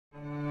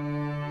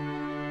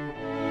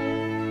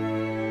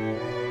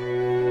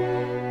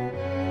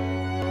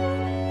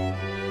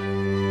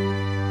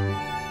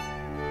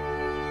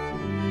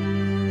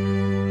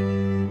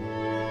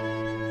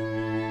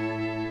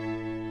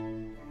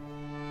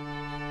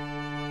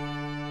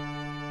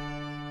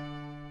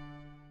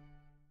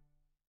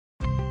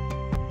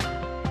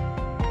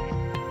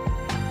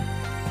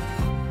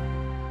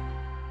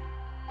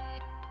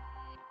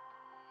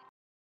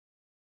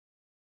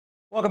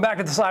Welcome back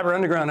to the Cyber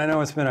Underground. I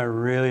know it's been a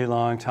really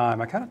long time.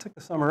 I kind of took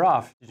the summer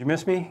off. Did you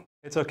miss me?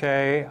 It's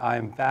okay.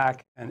 I'm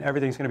back and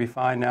everything's going to be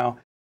fine now.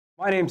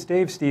 My name's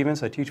Dave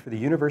Stevens. I teach for the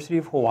University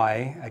of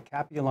Hawaii at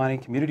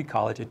Kapi'olani Community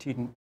College. I teach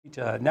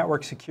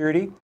network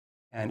security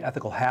and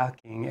ethical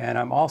hacking. And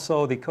I'm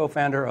also the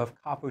co-founder of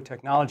Kapu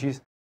Technologies,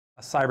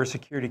 a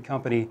cybersecurity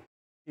company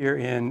here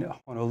in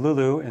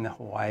Honolulu in the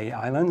Hawaii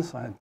Islands.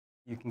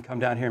 You can come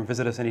down here and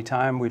visit us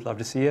anytime. We'd love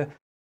to see you.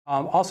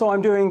 Also,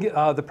 I'm doing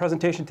the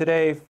presentation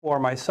today for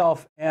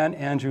myself and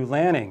Andrew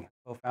Lanning,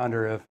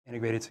 co-founder of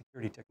Integrated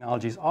Security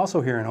Technologies,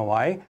 also here in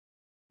Hawaii.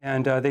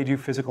 And they do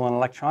physical and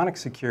electronic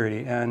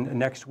security. And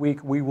next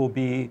week, we will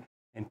be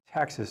in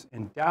Texas,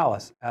 in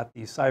Dallas, at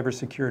the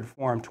Cybersecurity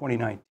Forum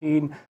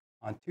 2019.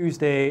 On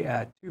Tuesday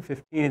at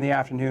 2:15 in the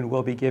afternoon,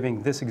 we'll be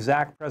giving this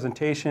exact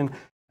presentation.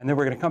 And then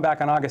we're going to come back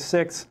on August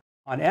 6th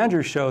on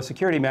Andrew's show,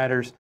 Security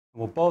Matters.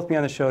 We'll both be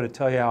on the show to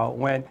tell you how it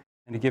went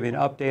and to give you an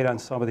update on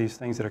some of these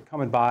things that are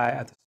coming by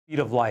at the speed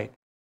of light.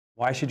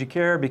 Why should you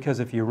care? Because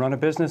if you run a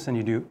business and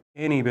you do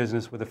any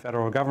business with the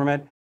federal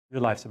government, your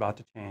life's about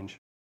to change.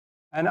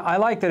 And I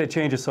like that it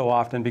changes so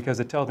often because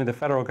it tells me the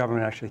federal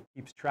government actually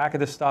keeps track of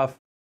this stuff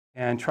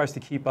and tries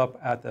to keep up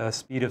at the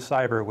speed of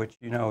cyber, which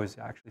you know is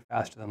actually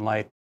faster than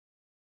light.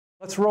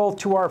 Let's roll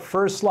to our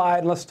first slide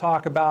and let's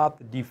talk about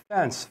the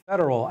Defense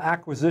Federal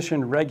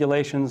Acquisition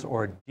Regulations,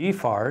 or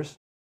DFARS.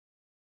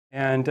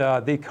 And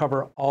they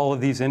cover all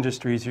of these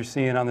industries you're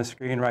seeing on the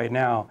screen right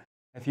now.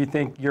 If you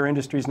think your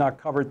industry is not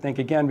covered, think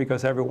again,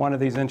 because every one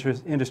of these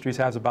industries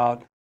has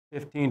about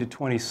 15 to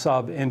 20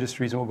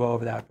 sub-industries, and we'll go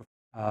over that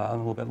a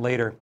little bit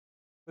later.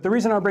 But the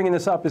reason I'm bringing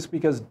this up is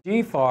because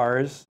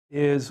DFARS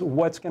is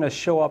what's going to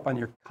show up on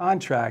your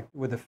contract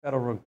with the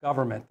federal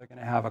government. They're going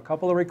to have a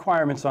couple of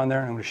requirements on there,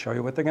 and I'm going to show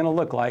you what they're going to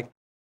look like.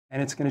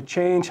 And it's going to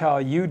change how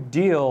you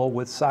deal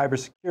with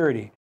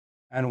cybersecurity.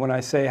 And when I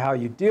say how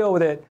you deal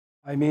with it,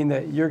 I mean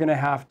that you're going to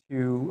have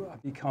to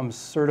become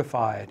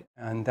certified,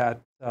 and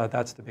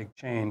that's the big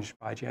change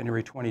by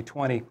January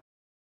 2020.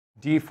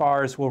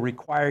 DFARS will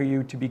require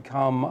you to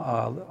become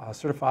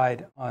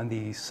certified on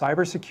the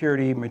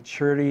Cybersecurity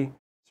Maturity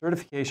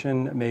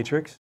Certification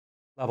Matrix,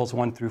 levels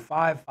 1 through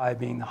 5, 5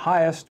 being the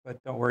highest,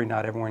 but don't worry,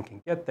 not everyone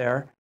can get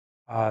there.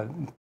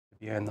 To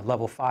be in the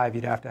level 5,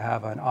 you'd have to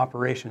have an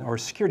operation or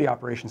security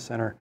operations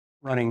center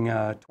running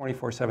 24/7,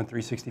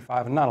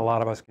 365, and not a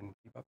lot of us can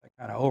keep up that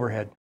kind of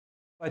overhead.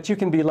 But you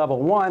can be level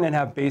 1 and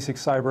have basic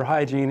cyber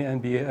hygiene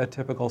and be a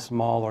typical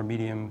small or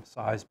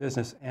medium-sized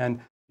business. And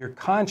your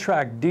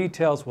contract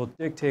details will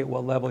dictate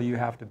what level you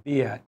have to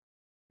be at.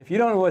 If you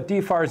don't know what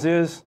DFARS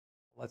is,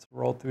 let's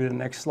roll through the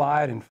next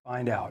slide and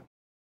find out.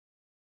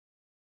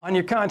 On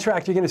your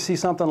contract, you're going to see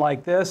something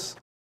like this.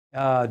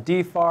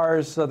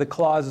 DFARS, the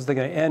clauses, they're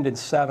going to end in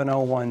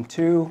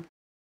 7012.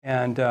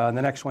 And the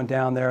next one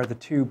down there, the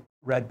two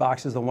red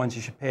boxes, the ones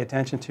you should pay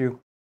attention to.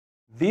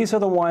 These are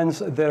the ones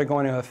that are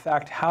going to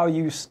affect how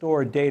you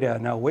store data.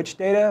 Now, which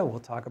data? We'll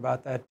talk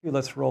about that too.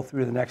 Let's roll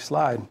through the next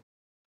slide.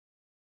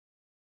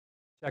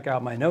 Check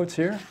out my notes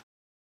here.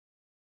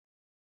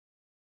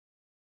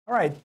 All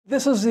right,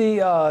 this is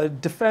the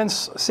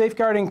Defense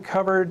Safeguarding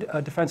Covered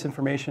Defense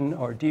Information,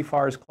 or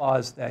DFARS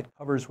clause, that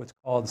covers what's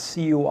called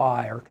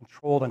CUI, or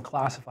Controlled and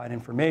Classified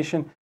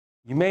Information.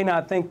 You may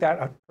not think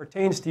that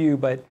pertains to you,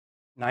 but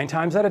 9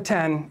 times out of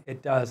 10,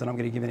 it does, and I'm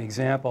going to give you an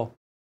example.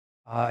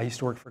 I used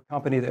to work for a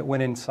company that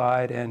went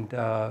inside and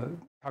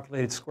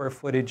calculated square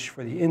footage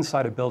for the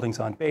inside of buildings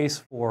on base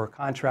for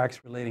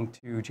contracts relating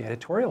to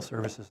janitorial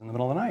services in the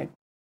middle of the night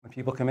when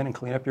people come in and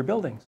clean up your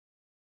buildings.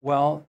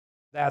 Well,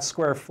 that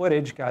square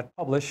footage got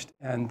published,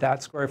 and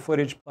that square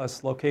footage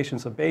plus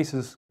locations of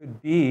bases could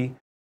be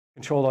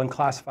controlled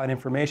unclassified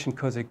information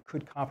because it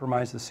could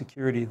compromise the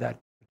security of that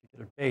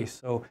particular base.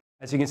 So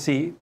as you can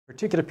see,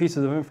 particular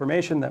pieces of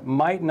information that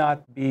might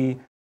not be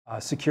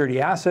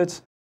security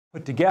assets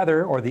put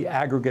together, or the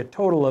aggregate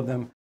total of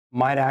them,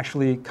 might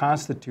actually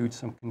constitute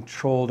some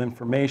controlled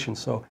information.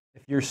 So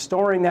if you're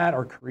storing that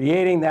or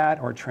creating that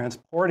or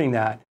transporting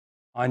that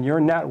on your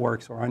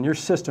networks or on your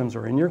systems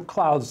or in your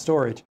cloud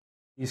storage,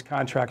 these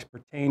contracts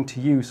pertain to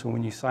you. So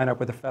when you sign up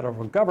with the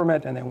federal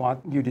government and they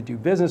want you to do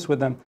business with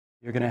them,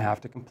 you're going to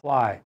have to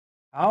comply.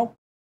 How?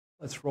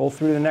 Let's roll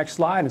through the next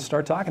slide and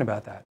start talking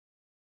about that.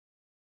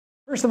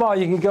 First of all,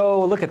 you can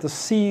go look at the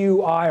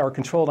CUI, or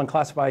Controlled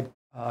Unclassified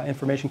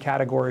Information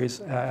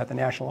categories at the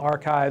National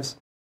Archives.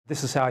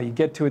 This is how you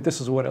get to it.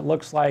 This is what it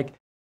looks like.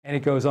 And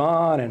it goes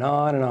on and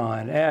on and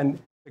on. And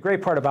the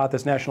great part about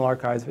this National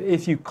Archives,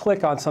 if you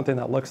click on something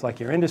that looks like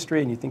your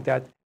industry and you think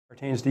that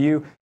pertains to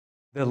you,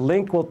 the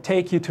link will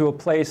take you to a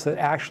place that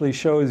actually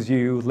shows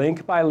you,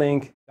 link by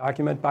link,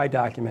 document by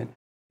document,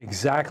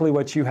 exactly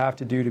what you have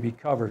to do to be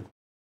covered.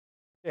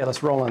 Okay,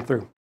 let's roll on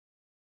through.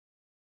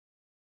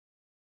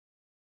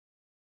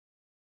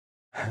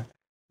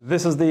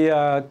 This is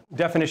the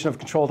definition of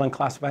controlled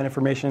unclassified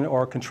information,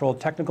 or controlled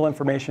technical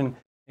information.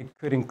 It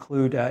could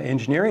include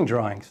engineering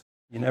drawings.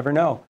 You never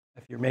know.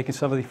 If you're making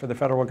something for the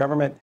federal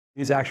government,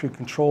 it's actually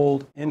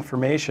controlled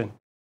information.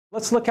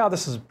 Let's look how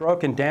this is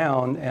broken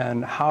down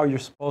and how you're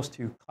supposed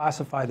to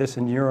classify this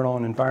in your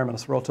own environment.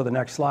 Let's roll to the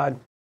next slide.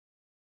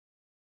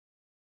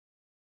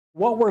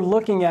 What we're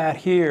looking at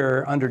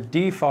here under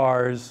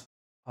DFARS,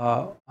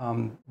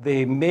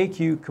 they make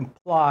you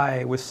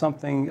comply with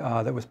something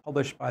that was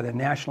published by the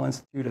National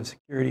Institute of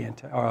Security and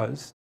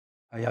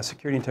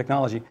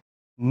Technology,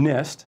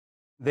 NIST.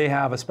 They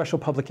have a special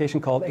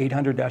publication called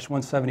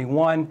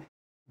 800-171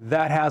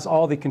 that has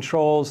all the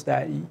controls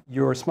that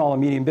your small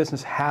and medium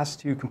business has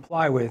to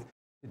comply with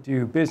to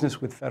do business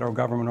with federal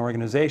government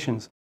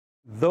organizations.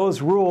 Those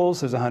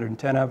rules, there's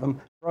 110 of them,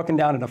 broken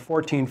down into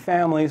 14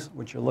 families,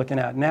 which you're looking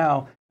at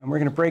now, and we're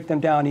going to break them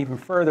down even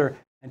further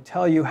and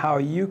tell you how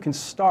you can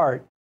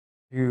start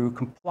to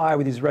comply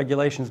with these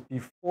regulations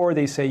before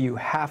they say you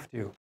have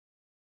to.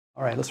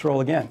 All right, let's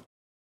roll again.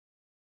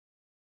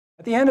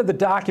 At the end of the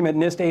document,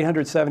 NIST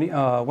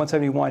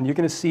 800-171, you're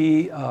going to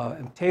see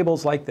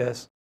tables like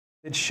this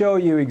that show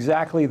you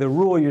exactly the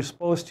rule you're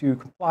supposed to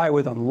comply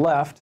with on the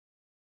left.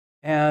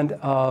 And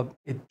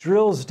it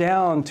drills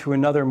down to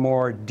another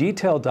more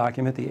detailed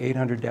document, the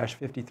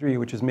 800-53,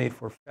 which is made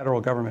for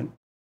federal government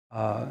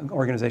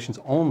organizations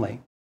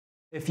only.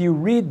 If you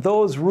read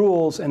those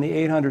rules in the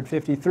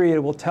 853,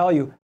 it will tell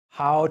you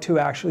how to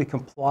actually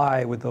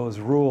comply with those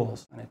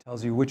rules. And it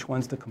tells you which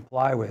ones to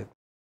comply with.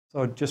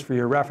 So just for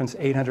your reference,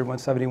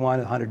 800-171,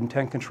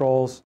 110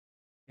 controls.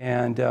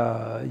 And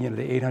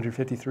the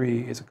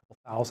 853 is a couple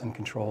thousand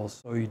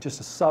controls. So just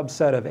a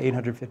subset of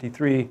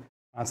 853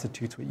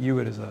 constitutes what you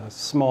would, as a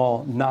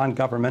small,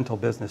 non-governmental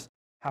business,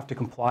 have to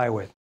comply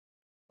with.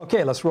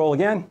 Okay, let's roll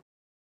again.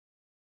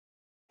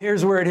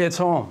 Here's where it hits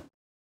home.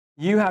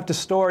 You have to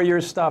store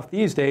your stuff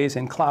these days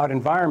in cloud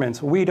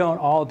environments. We don't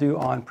all do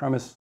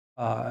on-premise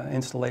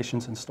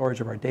installations and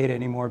storage of our data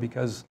anymore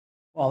because,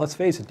 well, let's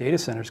face it, data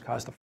centers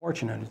cost a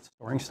fortune, and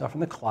storing stuff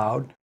in the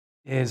cloud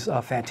is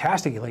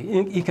fantastically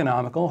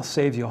economical,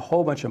 saves you a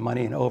whole bunch of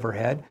money in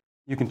overhead.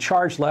 You can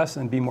charge less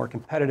and be more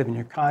competitive in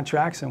your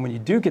contracts, and when you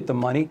do get the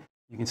money,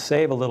 you can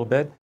save a little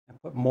bit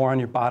and put more on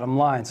your bottom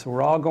line. So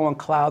we're all going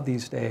cloud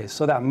these days.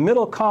 So that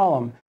middle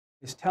column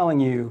is telling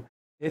you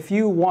if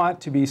you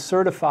want to be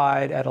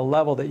certified at a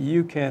level that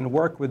you can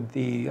work with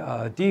the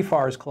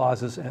DFARS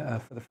clauses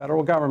for the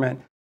federal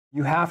government,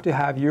 you have to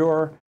have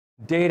your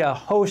data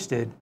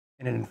hosted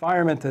in an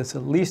environment that's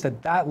at least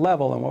at that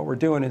level. And what we're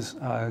doing is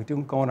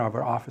going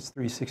over Office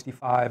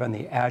 365 and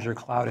the Azure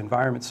Cloud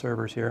Environment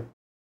servers here.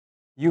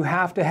 You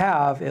have to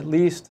have at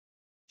least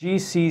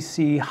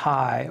GCC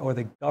high, or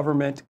the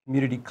Government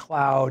Community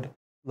Cloud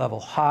level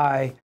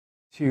high,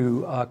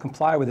 to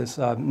comply with this.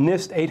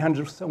 NIST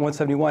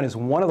 800-171 is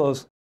one of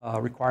those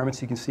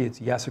requirements. You can see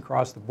it's yes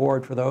across the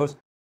board for those.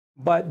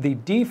 But the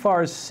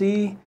DFARS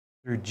C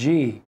through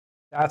G,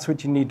 that's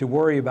what you need to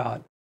worry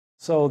about.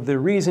 So the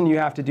reason you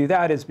have to do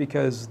that is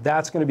because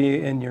that's going to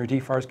be in your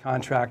DFARS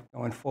contract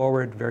going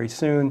forward very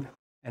soon.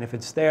 And if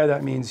it's there,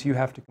 that means you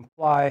have to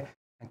comply.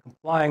 And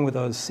complying with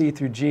those C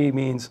through G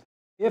means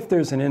if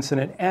there's an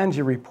incident and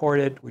you report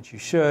it, which you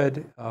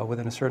should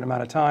within a certain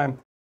amount of time,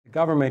 the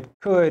government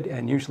could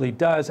and usually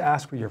does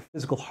ask for your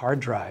physical hard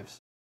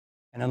drives.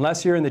 And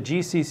unless you're in the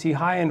GCC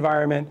high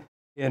environment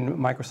in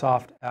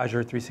Microsoft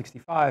Azure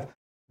 365,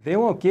 they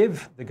won't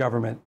give the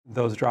government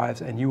those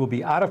drives, and you will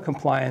be out of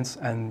compliance,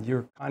 and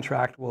your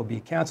contract will be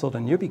canceled,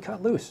 and you'll be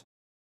cut loose.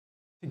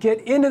 To get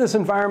into this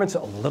environment is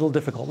a little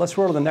difficult. Let's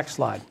roll to the next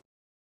slide.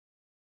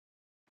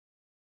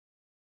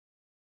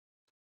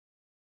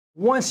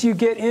 Once you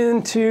get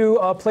into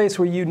a place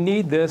where you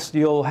need this,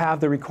 you'll have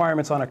the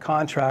requirements on a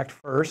contract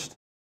first.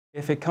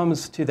 If it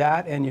comes to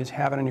that and you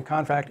have it on your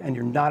contract and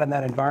you're not in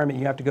that environment,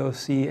 you have to go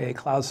see a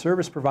cloud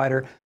service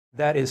provider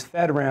that is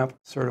FedRAMP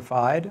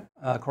certified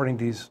according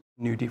to these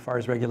new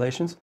DFARS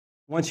regulations.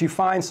 Once you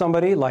find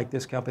somebody like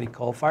this company,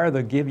 Coalfire,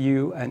 they'll give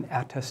you an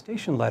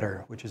attestation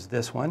letter, which is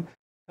this one,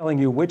 telling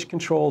you which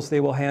controls they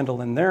will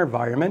handle in their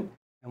environment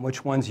and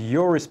which ones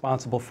you're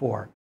responsible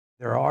for.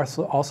 There are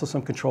also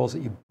some controls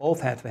that you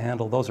both have to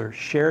handle. Those are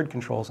shared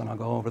controls, and I'll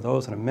go over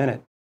those in a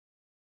minute.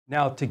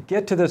 Now, to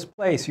get to this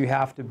place, you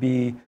have to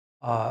be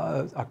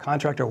a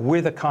contractor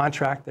with a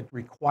contract that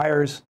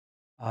requires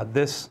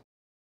this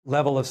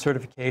level of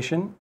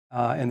certification.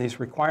 And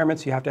these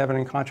requirements, you have to have it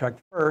in contract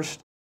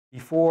first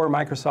before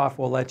Microsoft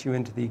will let you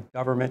into the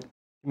Government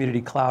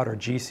Community Cloud, or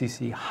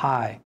GCC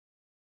high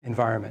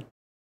environment.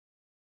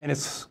 And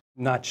it's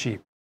not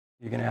cheap.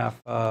 You're going to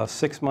have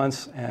 6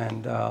 months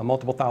and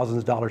multiple thousands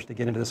of dollars to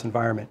get into this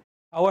environment.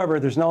 However,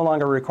 there's no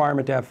longer a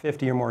requirement to have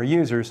 50 or more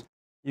users.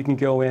 You can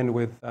go in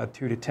with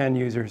 2 to 10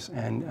 users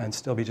and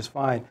still be just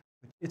fine.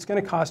 It's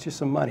going to cost you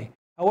some money.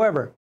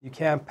 However, you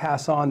can't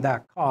pass on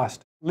that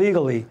cost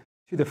legally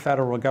to the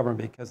federal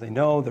government because they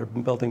know they're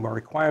building more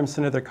requirements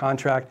into their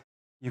contract.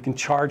 You can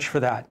charge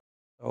for that.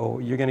 So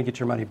you're going to get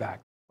your money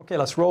back. Okay,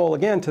 let's roll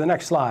again to the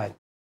next slide.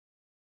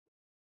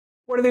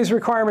 Where do these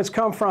requirements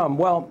come from?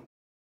 Well,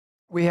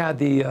 we had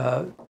the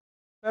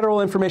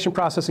Federal Information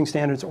Processing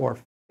Standards, or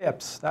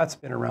FIPS. That's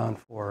been around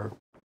for,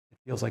 it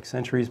feels like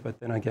centuries, but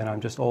then again, I'm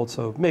just old,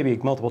 so maybe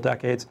multiple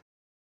decades.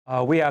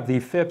 We have the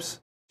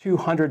FIPS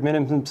 200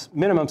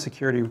 minimum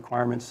security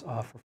requirements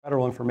for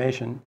federal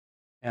information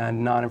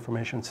and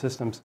non-information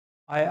systems.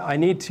 I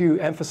need to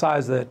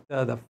emphasize that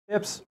the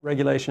FIPS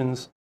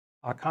regulations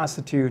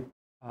constitute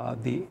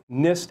the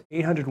NIST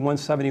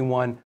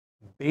 800-171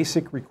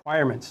 basic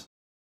requirements.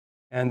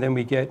 And then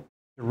we get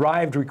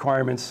derived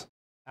requirements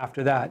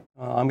after that.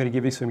 I'm going to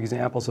give you some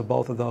examples of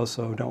both of those,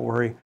 so don't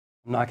worry.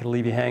 I'm not going to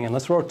leave you hanging.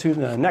 Let's roll to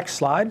the next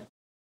slide.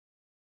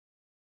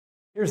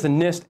 Here's the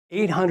NIST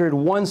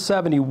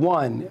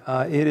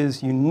 800-171. It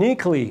is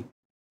uniquely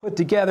put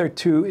together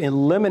to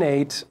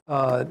eliminate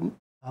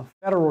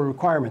federal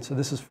requirements. So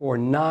this is for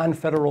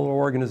non-federal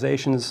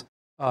organizations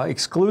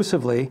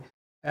exclusively.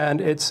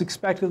 And it's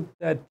expected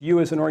that you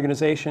as an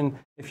organization,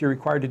 if you're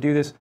required to do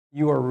this,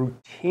 you are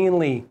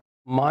routinely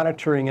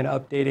monitoring and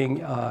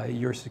updating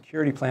your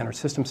security plan or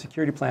system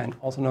security plan,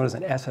 also known as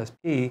an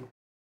SSP.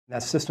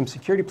 That system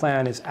security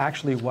plan is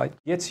actually what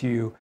gets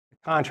you the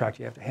contract.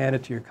 You have to hand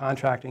it to your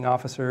contracting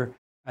officer,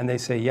 and they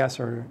say yes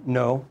or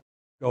no,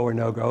 go or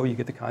no go. You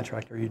get the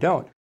contract or you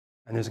don't.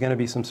 And there's going to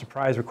be some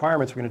surprise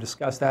requirements. We're going to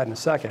discuss that in a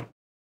second.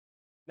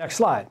 Next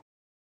slide.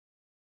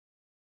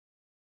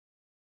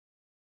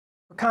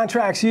 For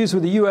contracts used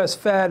with the U.S.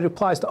 Fed, it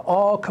applies to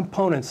all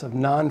components of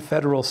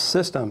non-federal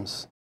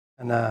systems.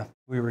 And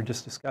we were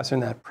just discussing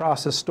that: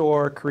 process,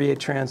 store, create,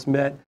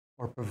 transmit,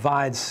 or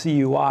provide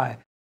CUI.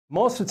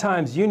 Most of the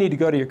times you need to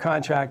go to your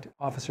contract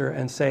officer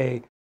and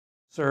say,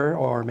 sir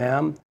or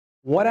ma'am,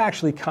 what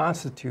actually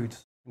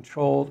constitutes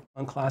controlled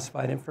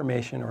unclassified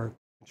information or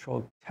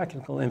controlled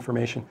technical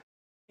information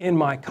in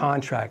my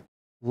contract?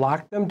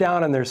 Lock them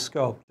down in their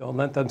scope. Don't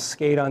let them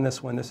skate on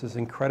this one. This is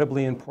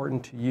incredibly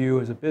important to you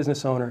as a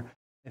business owner.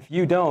 If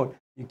you don't,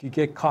 you could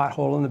get caught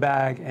holding the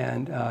bag,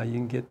 and you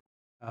can get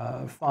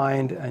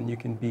fined, and you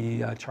can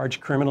be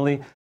charged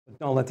criminally. But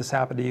don't let this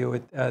happen to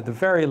you. At the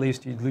very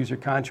least, you'd lose your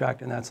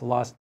contract, and that's a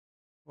loss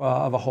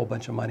of a whole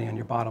bunch of money on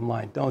your bottom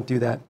line. Don't do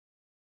that.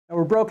 Now,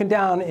 we're broken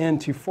down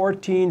into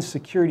 14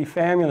 security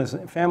families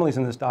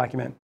in this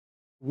document.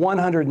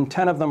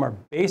 110 of them are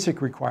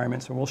basic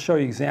requirements, and we'll show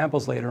you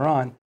examples later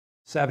on.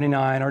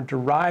 79 are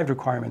derived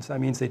requirements. That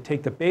means they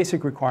take the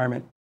basic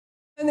requirement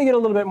and they get a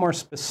little bit more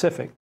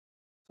specific.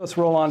 Let's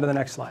roll on to the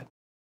next slide.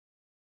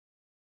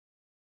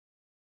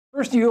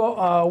 First,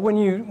 when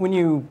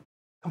you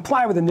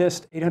comply with the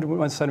NIST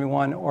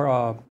 800-171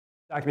 or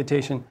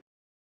documentation,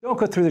 don't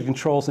go through the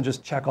controls and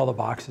just check all the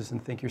boxes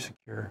and think you're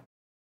secure.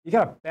 You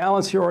got to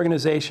balance your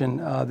organization.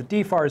 The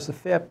DFARS, the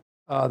FIP,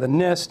 the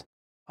NIST,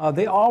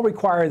 they all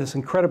require this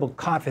incredible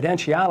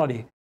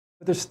confidentiality.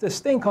 But there's this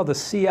thing called the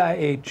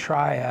CIA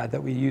triad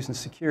that we use in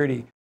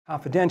security: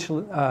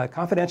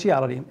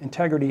 confidentiality,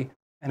 integrity,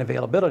 and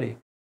availability.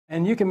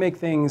 And you can make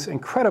things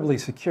incredibly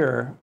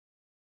secure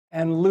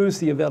and lose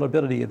the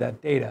availability of that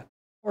data,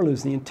 or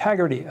lose the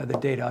integrity of the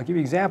data. I'll give you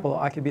an example.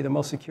 I could be the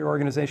most secure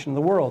organization in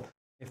the world.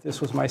 If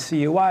this was my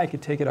CUI, I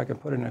could take it, I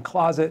could put it in a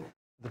closet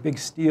with a big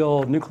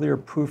steel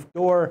nuclear-proof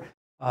door,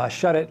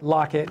 shut it,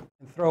 lock it,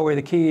 and throw away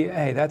the key.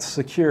 Hey, that's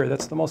secure.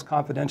 That's the most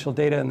confidential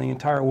data in the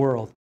entire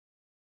world.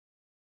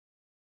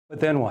 But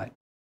then what?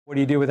 What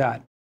do you do with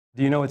that?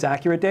 Do you know it's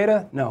accurate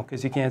data? No,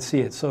 because you can't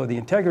see it. So the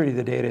integrity of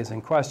the data is in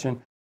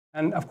question.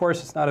 And of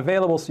course, it's not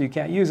available, so you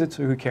can't use it,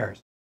 so who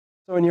cares?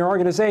 So in your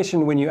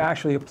organization, when you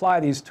actually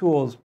apply these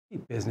tools,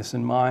 keep business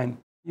in mind.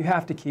 You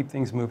have to keep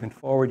things moving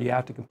forward. You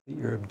have to complete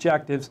your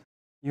objectives.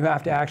 You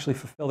have to actually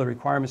fulfill the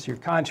requirements of your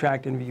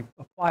contract. And if you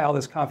apply all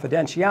this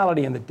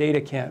confidentiality and the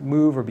data can't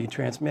move or be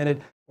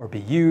transmitted or be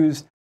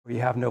used, or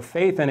you have no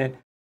faith in it,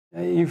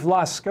 you've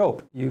lost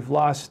scope. You've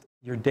lost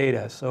your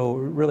data. So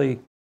really,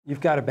 you've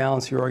got to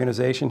balance your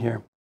organization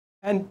here.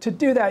 And to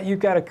do that, you've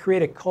got to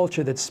create a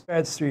culture that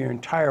spreads through your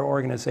entire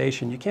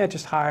organization. You can't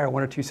just hire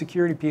one or two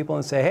security people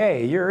and say,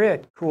 hey, you're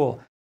it,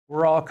 cool.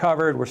 We're all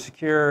covered, we're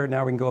secure,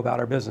 now we can go about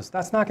our business.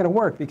 That's not going to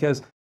work,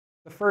 because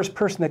the first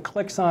person that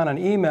clicks on an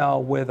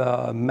email with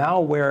a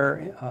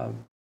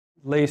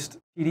malware-laced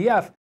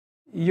PDF,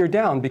 you're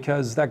down,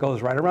 because that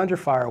goes right around your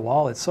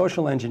firewall. It's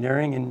social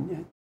engineering,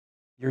 and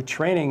your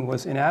training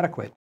was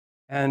inadequate.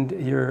 And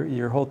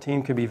your whole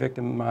team could be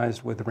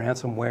victimized with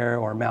ransomware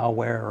or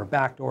malware or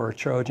backdoor or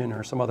Trojan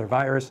or some other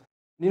virus.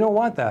 You don't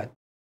want that.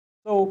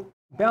 So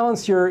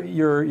balance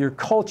your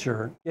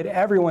culture, get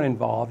everyone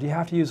involved. You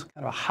have to use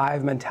kind of a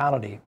hive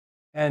mentality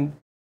and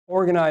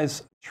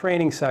organize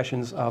training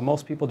sessions.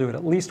 Most people do it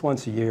at least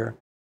once a year.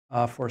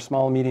 For a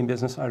small and medium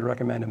business, I'd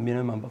recommend a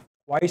minimum of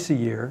twice a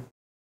year.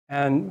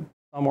 And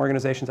some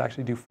organizations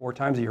actually do 4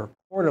 times a year,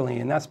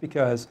 quarterly, and that's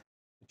because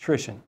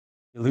attrition.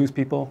 You lose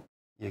people.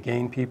 You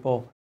gain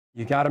people.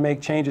 You got to make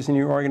changes in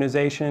your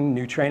organization.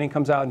 New training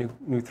comes out.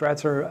 New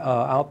threats are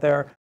out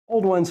there.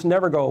 Old ones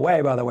never go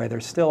away, by the way. They're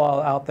still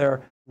all out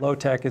there. Low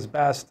tech is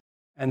best,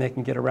 and they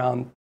can get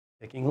around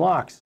picking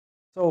locks.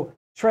 So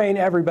train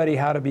everybody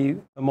how to be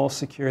the most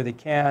secure they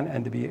can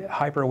and to be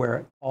hyper aware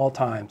at all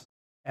times.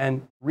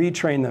 And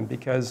retrain them,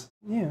 because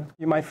you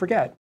might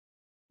forget.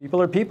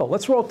 People are people.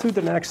 Let's roll through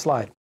the next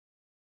slide.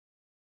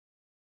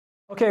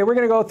 Okay, we're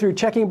going to go through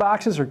checking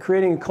boxes or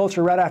creating a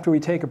culture right after we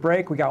take a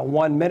break. We got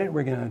 1 minute.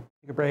 We're going to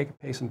take a break,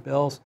 pay some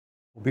bills.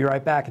 We'll be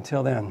right back.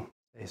 Until then,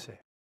 stay safe.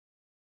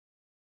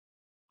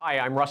 Hi,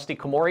 I'm Rusty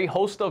Komori,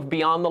 host of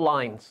Beyond the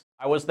Lines.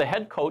 I was the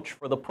head coach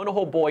for the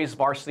Punahou boys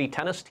varsity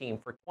tennis team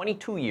for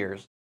 22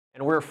 years,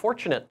 and we were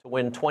fortunate to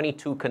win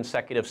 22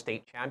 consecutive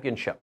state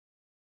championships.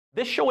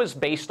 This show is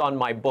based on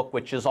my book,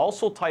 which is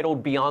also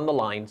titled Beyond the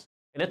Lines,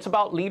 and it's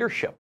about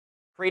leadership,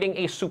 creating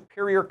a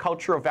superior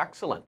culture of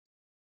excellence,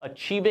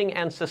 achieving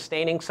and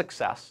sustaining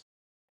success,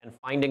 and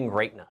finding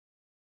greatness.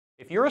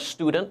 If you're a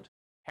student,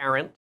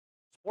 parent,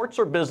 sports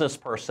or business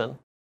person,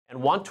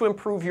 and want to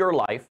improve your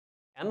life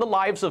and the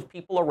lives of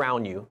people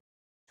around you,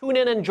 tune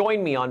in and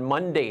join me on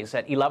Mondays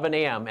at 11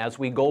 a.m. as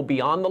we go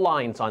beyond the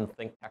lines on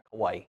ThinkTech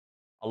Hawaii.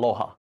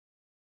 Aloha.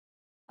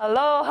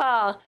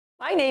 Aloha.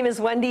 My name is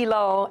Wendy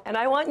Lowe, and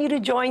I want you to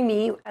join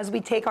me as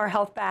we take our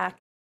health back.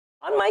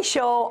 On my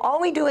show,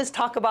 all we do is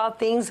talk about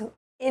things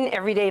in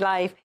everyday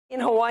life, in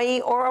Hawaii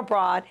or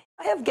abroad.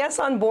 I have guests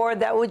on board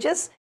that will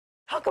just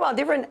talk about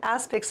different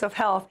aspects of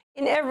health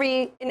in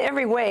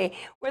every way,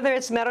 whether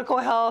it's medical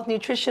health,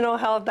 nutritional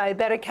health,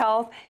 diabetic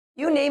health,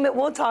 you name it,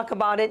 we'll talk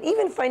about it.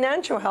 Even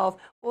financial health.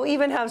 We'll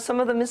even have some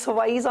of the Miss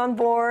Hawaiis on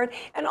board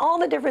and all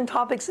the different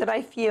topics that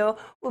I feel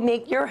will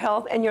make your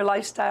health and your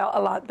lifestyle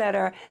a lot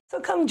better. So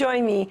come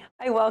join me.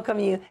 I welcome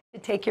you to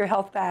take your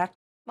health back.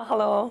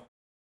 Mahalo.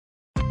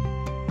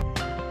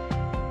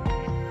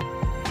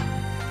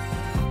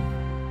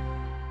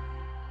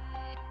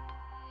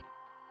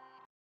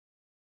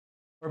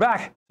 We're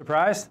back.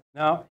 Surprised?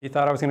 No, you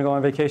thought I was going to go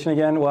on vacation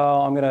again?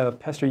 Well, I'm going to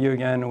pester you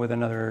again with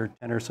another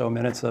 10 or so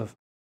minutes of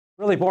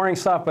really boring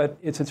stuff, but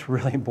it's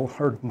really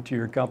important to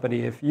your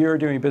company. If you're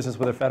doing business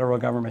with the federal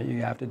government,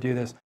 you have to do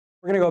this.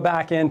 We're going to go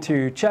back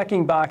into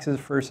checking boxes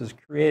versus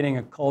creating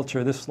a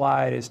culture. This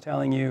slide is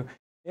telling you,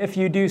 if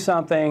you do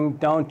something,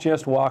 don't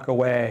just walk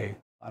away.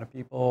 A lot of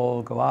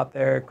people go out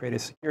there, create a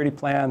security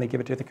plan, they give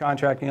it to the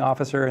contracting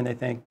officer, and they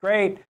think,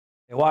 great.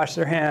 They wash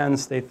their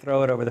hands, they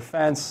throw it over the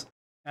fence,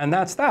 and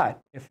that's that.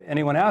 If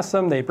anyone asks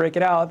them, they break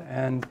it out,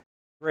 and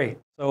great.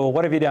 So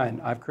what have you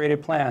done? I've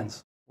created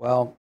plans.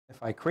 Well,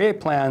 if I create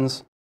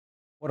plans,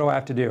 what do I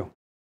have to do?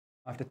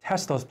 I have to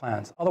test those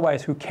plans.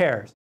 Otherwise, who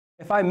cares?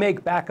 If I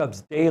make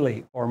backups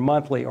daily or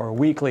monthly or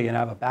weekly and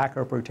have a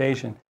backup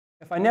rotation,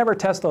 if I never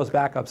test those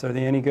backups, are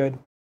they any good?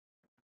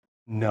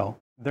 No,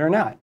 they're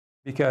not.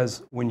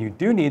 Because when you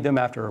do need them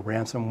after a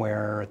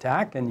ransomware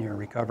attack and you're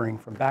recovering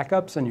from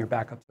backups and your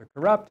backups are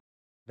corrupt,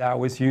 that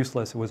was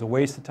useless. It was a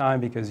waste of time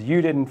because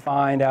you didn't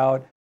find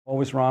out what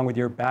was wrong with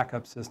your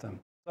backup system.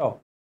 So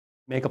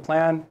make a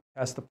plan,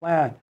 test the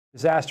plan.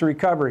 Disaster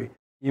recovery,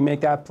 you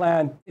make that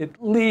plan, at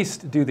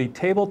least do the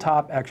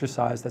tabletop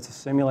exercise. That's a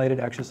simulated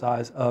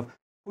exercise of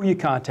who you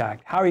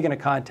contact, how are you going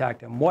to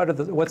contact them,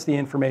 what's the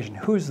information,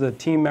 who's the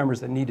team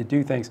members that need to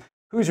do things,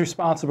 who's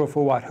responsible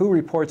for what, who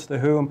reports to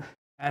whom,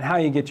 and how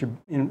you get your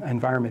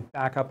environment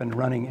back up and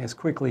running as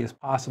quickly as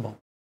possible.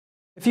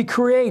 If you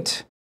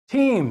create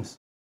teams,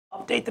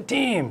 update the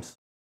teams.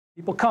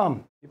 People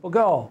come, people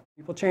go,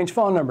 people change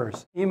phone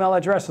numbers, email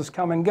addresses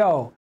come and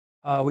go.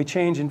 We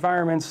change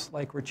environments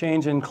like we're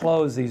changing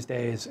clothes these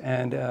days,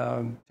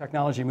 and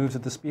technology moves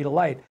at the speed of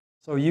light.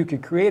 So you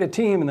could create a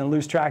team and then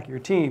lose track of your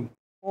team.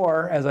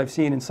 Or, as I've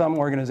seen in some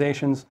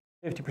organizations,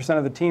 50%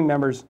 of the team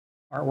members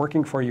aren't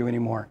working for you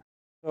anymore.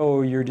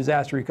 So your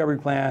disaster recovery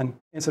plan,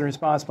 incident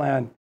response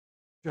plan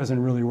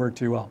doesn't really work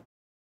too well.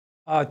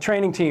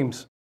 Training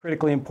teams,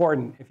 critically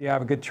important. If you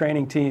have a good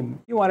training team,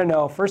 you want to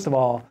know, first of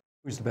all,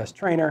 who's the best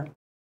trainer,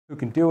 who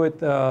can do it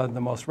the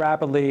most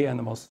rapidly and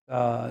the most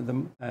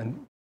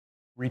and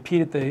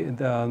repeat it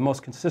the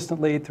most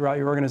consistently throughout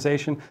your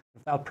organization.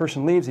 If that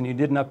person leaves and you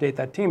didn't update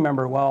that team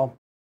member, well,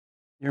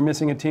 you're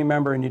missing a team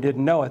member and you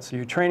didn't know it. So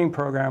your training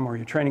program or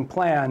your training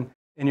plan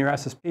in your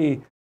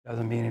SSP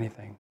doesn't mean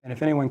anything. And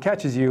if anyone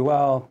catches you,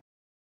 well,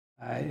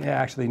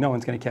 actually no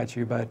one's going to catch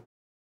you, but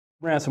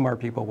ransomware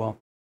people will.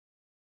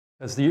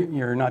 Because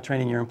you're not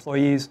training your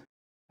employees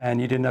and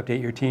you didn't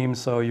update your team,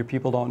 so your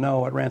people don't know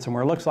what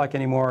ransomware looks like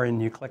anymore,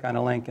 and you click on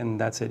a link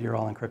and that's it, you're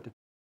all encrypted.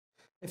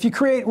 If you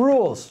create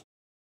rules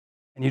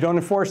and you don't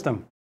enforce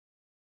them,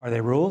 are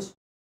they rules?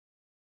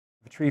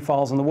 If a tree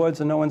falls in the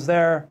woods and no one's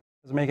there,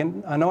 does it make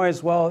a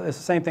noise? Well, it's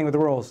the same thing with the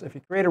rules. If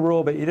you create a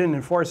rule but you didn't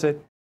enforce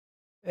it,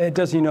 it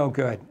does you no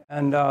good.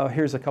 And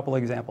here's a couple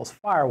of examples.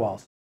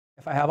 Firewalls.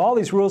 If I have all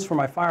these rules for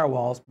my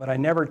firewalls, but I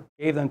never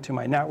gave them to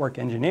my network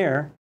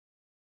engineer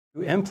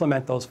to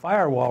implement those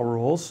firewall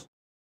rules,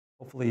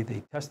 hopefully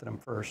they tested them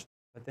first,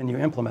 but then you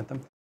implement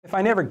them. If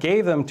I never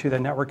gave them to the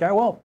network guy,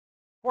 well,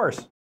 of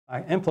course,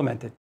 I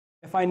implemented.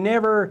 If I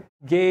never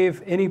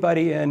gave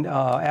anybody in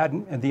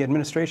the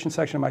administration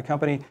section of my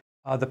company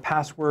the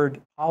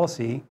password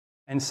policy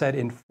and said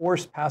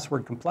enforce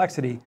password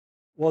complexity,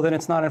 well, then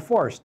it's not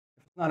enforced.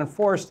 If it's not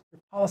enforced,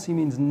 your policy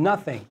means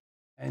nothing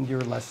and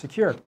you're less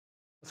secure.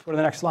 Let's go to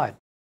the next slide.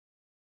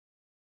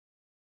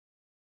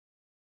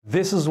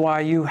 This is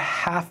why you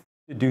have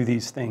to do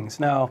these things.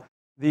 Now,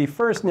 the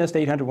first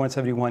NIST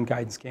 800-171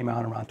 guidance came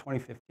out around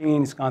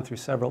 2015. It's gone through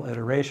several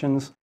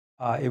iterations.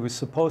 It was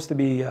supposed to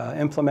be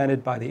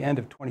implemented by the end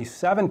of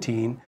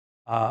 2017.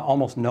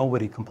 Almost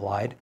nobody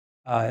complied.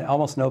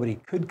 Almost nobody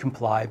could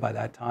comply by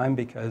that time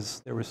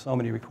because there were so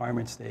many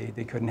requirements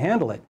they couldn't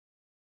handle it.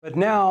 But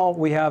now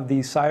we have the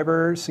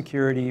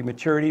cybersecurity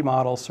maturity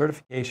model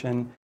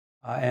certification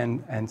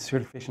and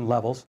certification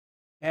levels.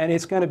 And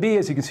it's going to be,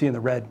 as you can see in the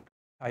red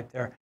type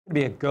there, it's going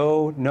to be a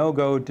go,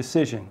 no-go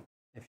decision.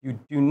 If you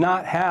do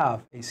not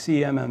have a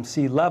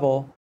CMMC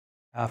level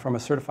from a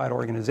certified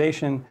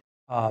organization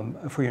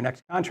for your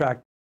next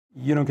contract,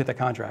 you don't get the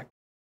contract.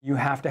 You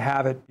have to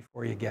have it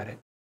before you get it.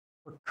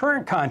 For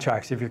current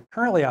contracts, if you're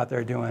currently out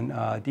there doing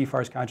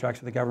DFARS contracts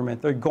for the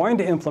government, they're going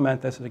to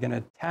implement this. They're going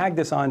to tag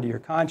this onto your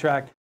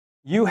contract.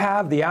 You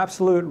have the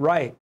absolute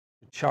right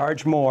to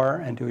charge more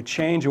and do a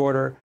change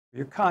order for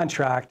your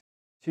contract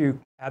to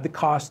add the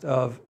cost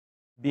of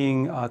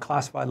being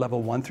classified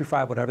level 1 through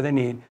 5, whatever they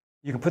need.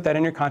 You can put that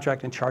in your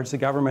contract and charge the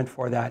government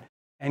for that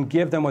and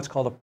give them what's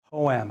called a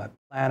POAM, a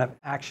plan of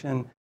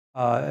action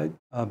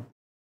and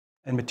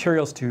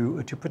materials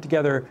to put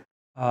together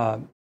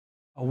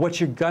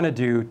what you're going to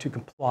do to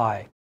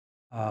comply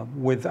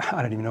with,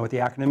 I don't even know what the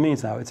acronym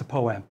means now. It's a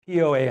POAM,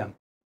 P-O-A-M,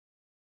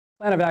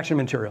 plan of action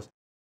materials.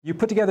 You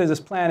put together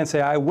this plan and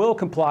say, I will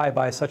comply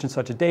by such and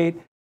such a date,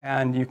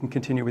 and you can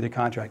continue with your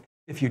contract.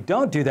 If you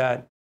don't do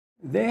that,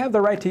 they have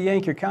the right to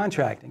yank your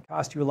contract and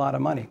cost you a lot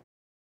of money.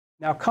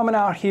 Now, coming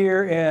out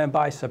here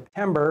by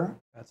September,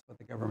 that's what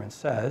the government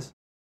says,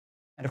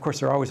 and of course,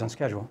 they're always on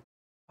schedule.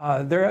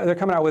 They're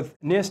coming out with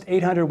NIST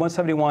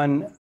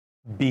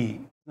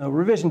 800-171B. Now,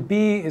 revision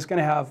B is going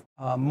to have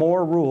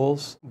more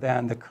rules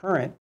than the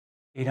current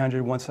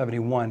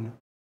 800-171.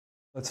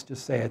 Let's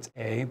just say it's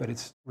A, but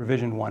it's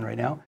revision 1 right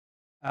now.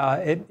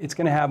 It's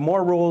going to have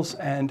more rules,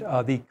 and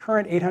the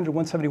current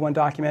 800-171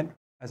 document,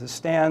 as it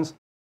stands,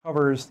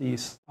 covers the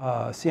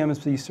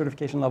CMMC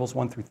certification levels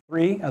 1 through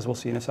 3, as we'll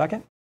see in a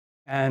second.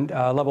 And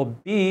level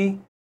B,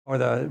 or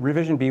the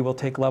revision B, will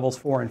take levels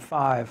 4 and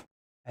 5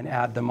 and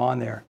add them on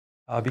there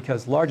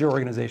because larger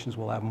organizations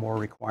will have more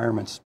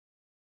requirements.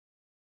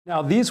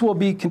 Now, these will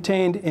be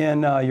contained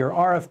in your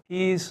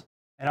RFPs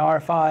and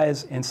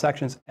RFIs in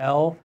sections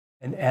L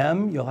and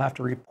M. You'll have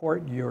to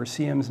report your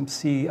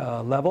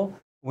CMMC level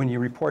when you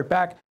report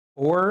back,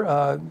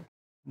 or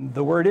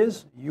the word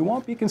is you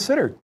won't be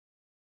considered.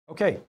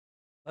 Okay,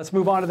 let's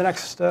move on to the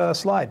next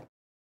slide.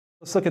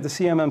 Let's look at the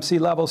CMMC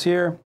levels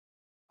here.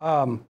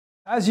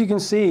 As you can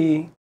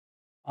see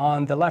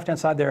on the left-hand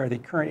side there, the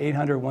current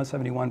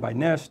 800-171 by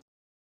NIST,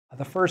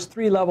 the first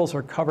 3 levels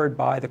are covered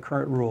by the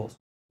current rules.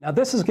 Now,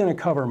 this is going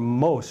to cover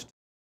an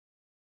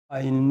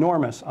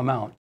enormous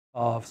amount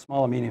of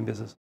small and medium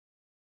business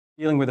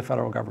dealing with the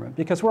federal government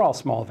because we're all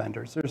small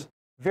vendors. There's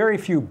very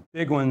few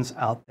big ones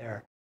out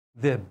there.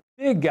 The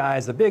big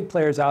guys, the big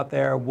players out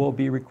there will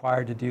be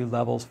required to do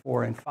levels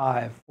 4 and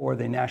 5 for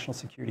the national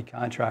security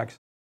contracts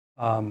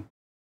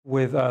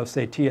with,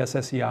 say,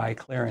 TSSCI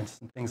clearance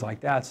and things like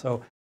that.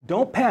 So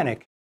don't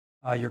panic.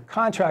 Your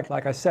contract,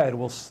 like I said,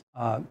 will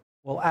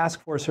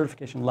ask for a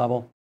certification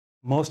level.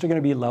 Most are going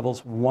to be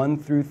levels 1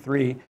 through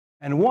 3.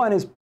 And 1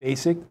 is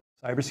basic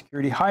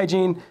cybersecurity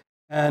hygiene.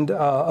 And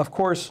of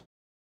course,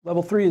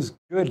 level 3 is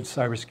good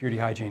cybersecurity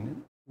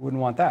hygiene. You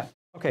wouldn't want that.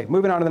 Okay,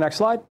 moving on to the next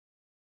slide.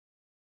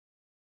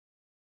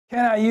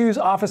 Can I use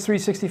Office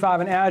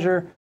 365 and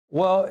Azure?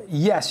 Well,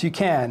 yes, you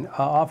can.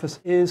 Office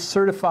is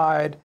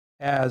certified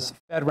as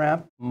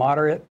FedRAMP,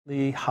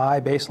 moderately high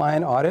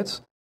baseline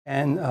audits,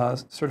 and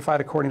certified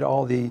according to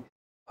all the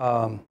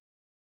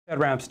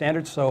FedRAMP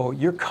standards. So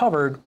you're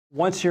covered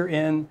once you're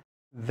in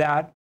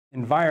that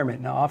environment.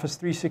 Now, Office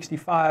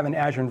 365 and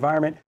Azure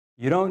environment,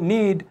 you don't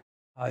need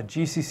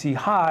GCC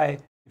high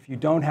if you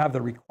don't have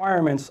the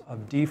requirements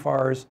of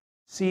DFARS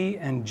C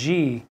and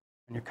G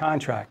in your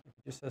contract. If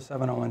it just says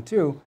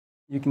 7012,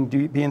 you can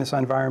be in this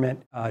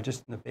environment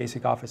just in the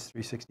basic Office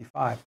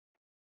 365.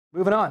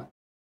 Moving on.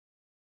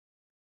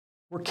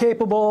 We're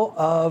capable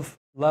of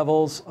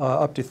levels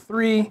up to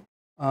 3,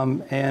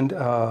 and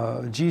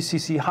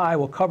GCC high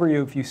will cover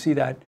you if you see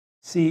that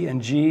C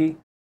and G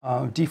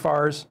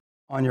DFARS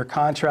on your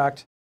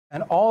contract.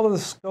 And all of the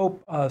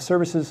scope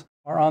services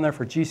are on there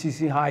for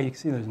GCC high. You can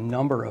see there's a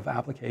number of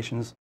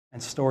applications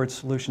and storage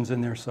solutions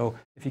in there. So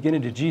if you get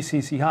into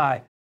GCC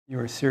high, you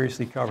are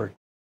seriously covered.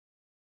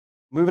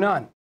 Moving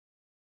on.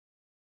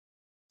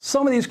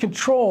 Some of these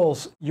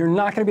controls you're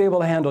not going to be able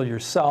to handle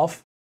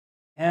yourself,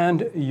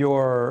 and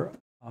your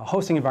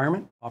hosting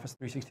environment, Office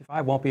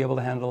 365, won't be able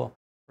to handle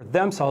for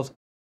themselves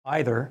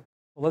either.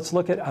 So let's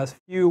look at a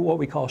few what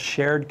we call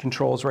shared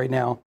controls right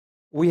now.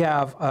 We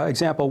have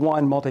example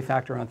 1,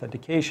 multi-factor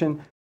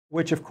authentication,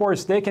 which of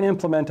course they can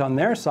implement on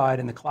their side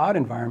in the cloud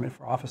environment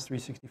for Office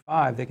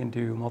 365. They can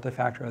do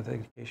multi-factor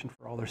authentication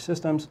for all their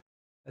systems.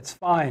 That's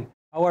fine.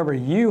 However,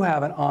 you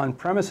have an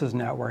on-premises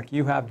network.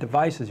 You have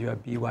devices. You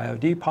have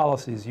BYOD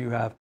policies. You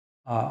have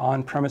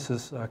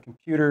on-premises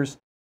computers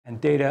and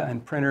data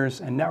and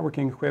printers and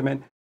networking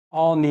equipment.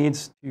 All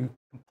needs to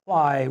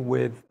comply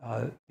with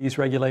these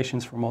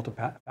regulations for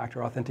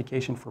multi-factor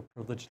authentication for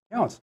privileged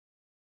accounts.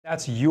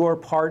 That's your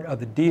part of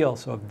the deal.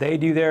 So if they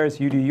do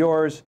theirs, you do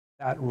yours,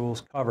 that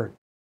rule's covered.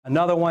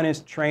 Another one is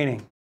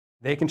training.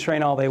 They can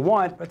train all they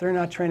want, but they're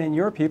not training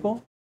your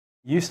people.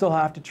 You still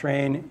have to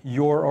train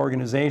your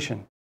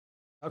organization.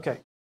 Okay,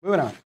 moving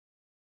on.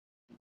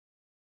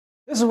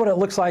 This is what it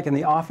looks like in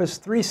the Office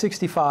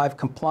 365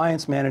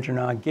 Compliance Manager.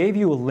 Now, I gave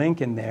you a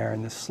link in there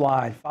in this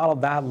slide. Follow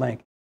that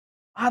link.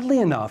 Oddly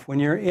enough, when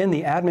you're in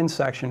the admin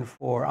section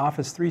for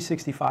Office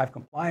 365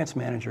 Compliance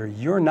Manager,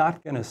 you're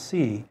not going to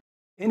see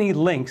any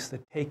links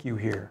that take you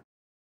here.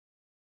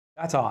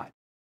 That's odd.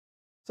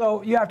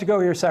 So you have to go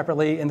here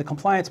separately in the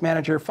Compliance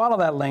Manager, follow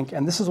that link,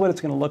 and this is what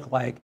it's going to look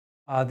like.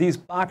 These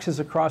boxes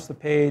across the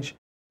page.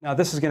 Now,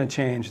 this is going to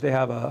change. They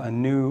have a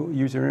new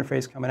user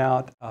interface coming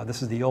out.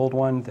 This is the old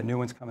one. The new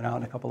one's coming out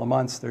in a couple of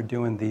months. They're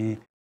doing the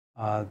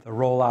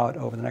rollout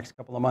over the next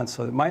couple of months.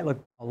 So it might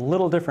look a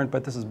little different,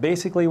 but this is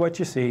basically what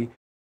you see.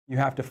 You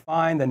have to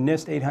find the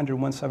NIST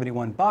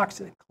 800-171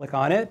 box, click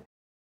on it,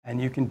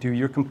 and you can do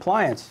your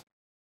compliance.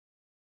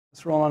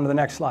 Let's roll on to the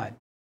next slide.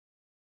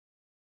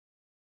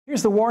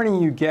 Here's the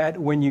warning you get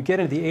when you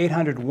get into the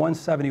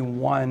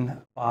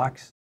 800-171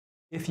 box.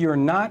 If you're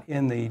not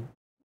in the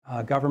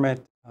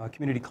government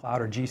community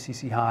cloud or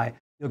GCC High,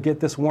 you'll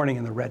get this warning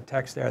in the red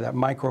text there, that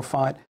micro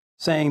font,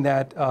 saying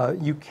that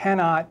you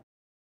cannot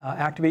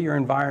activate your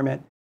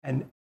environment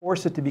and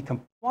force it to be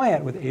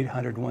compliant with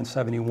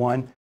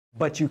 800-171,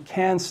 but you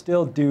can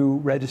still do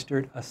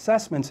registered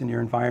assessments in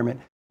your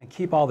environment and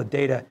keep all the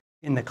data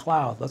in the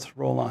cloud. Let's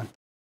roll on.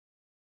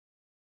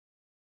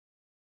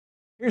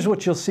 Here's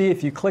what you'll see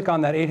if you click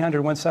on that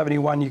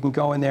 800-171. You can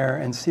go in there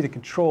and see the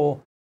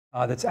control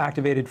that's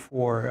activated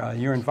for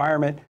your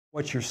environment,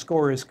 what your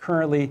score is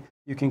currently.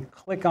 You can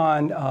click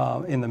on,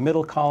 in the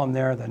middle column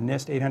there, the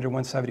NIST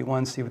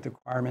 800-171, see what the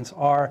requirements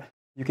are.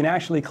 You can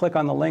actually click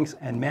on the links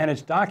and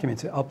manage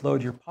documents to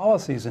upload your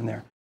policies in there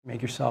to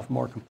make yourself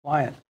more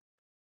compliant.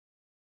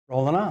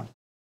 Rolling on.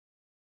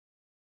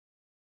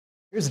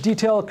 Here's a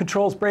detailed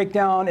controls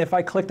breakdown. If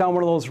I clicked on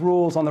one of those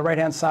rules on the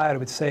right-hand side, it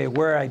would say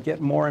where I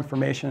get more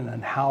information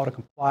and how to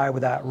comply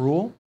with that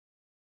rule.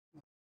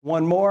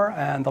 One more,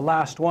 and the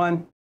last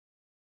one,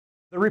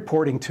 the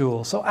reporting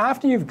tool. So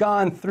after you've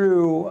gone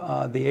through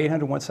the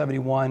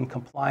 800-171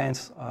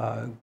 compliance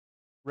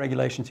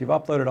regulations, you've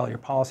uploaded all your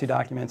policy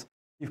documents,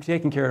 you've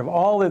taken care of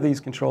all of these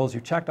controls,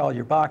 you've checked all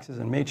your boxes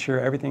and made sure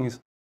everything is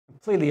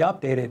completely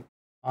updated.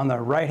 On the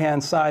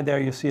right-hand side there,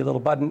 you see a little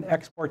button,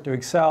 Export to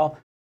Excel.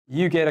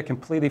 You get a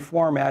completely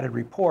formatted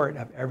report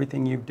of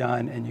everything you've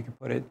done, and you can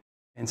put it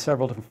in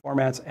several different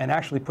formats and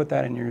actually put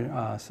that in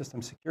your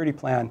system security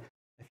plan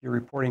if you're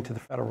reporting to the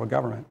federal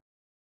government.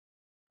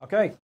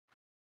 Okay,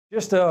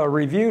 just a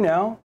review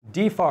now.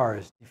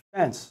 DFARS,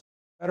 Defense,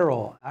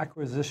 Federal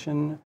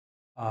Acquisition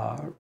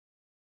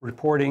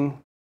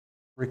Reporting,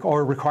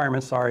 or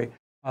Requirements, sorry.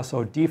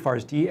 So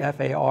DFARS,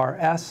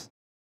 D-F-A-R-S.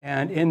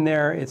 And in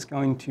there, it's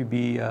going to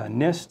be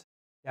NIST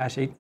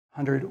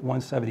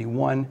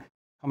 -800-171.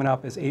 Coming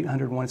up is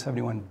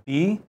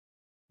 800-171B.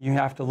 You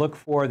have to look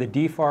for the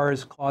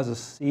DFARS clauses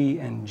C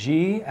and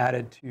G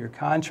added to your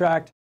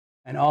contract.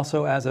 And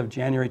also, as of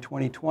January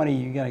 2020,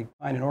 you got to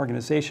find an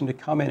organization to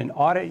come in and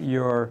audit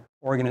your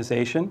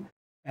organization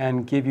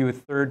and give you a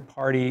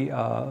third-party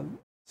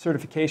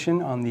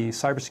certification on the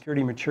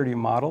cybersecurity maturity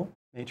model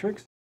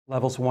matrix,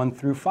 levels 1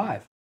 through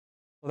 5.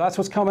 So that's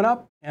what's coming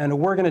up, and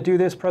we're going to do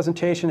this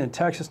presentation in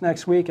Texas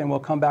next week, and we'll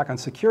come back on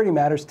Security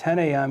Matters, 10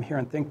 a.m. here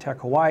in ThinkTech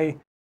Hawaii,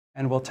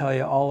 and we'll tell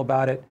you all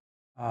about it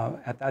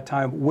at that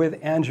time with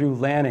Andrew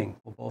Lanning.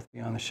 We'll both be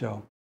on the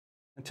show.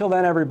 Until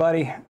then,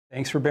 everybody,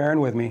 thanks for bearing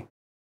with me.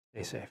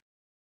 Stay safe.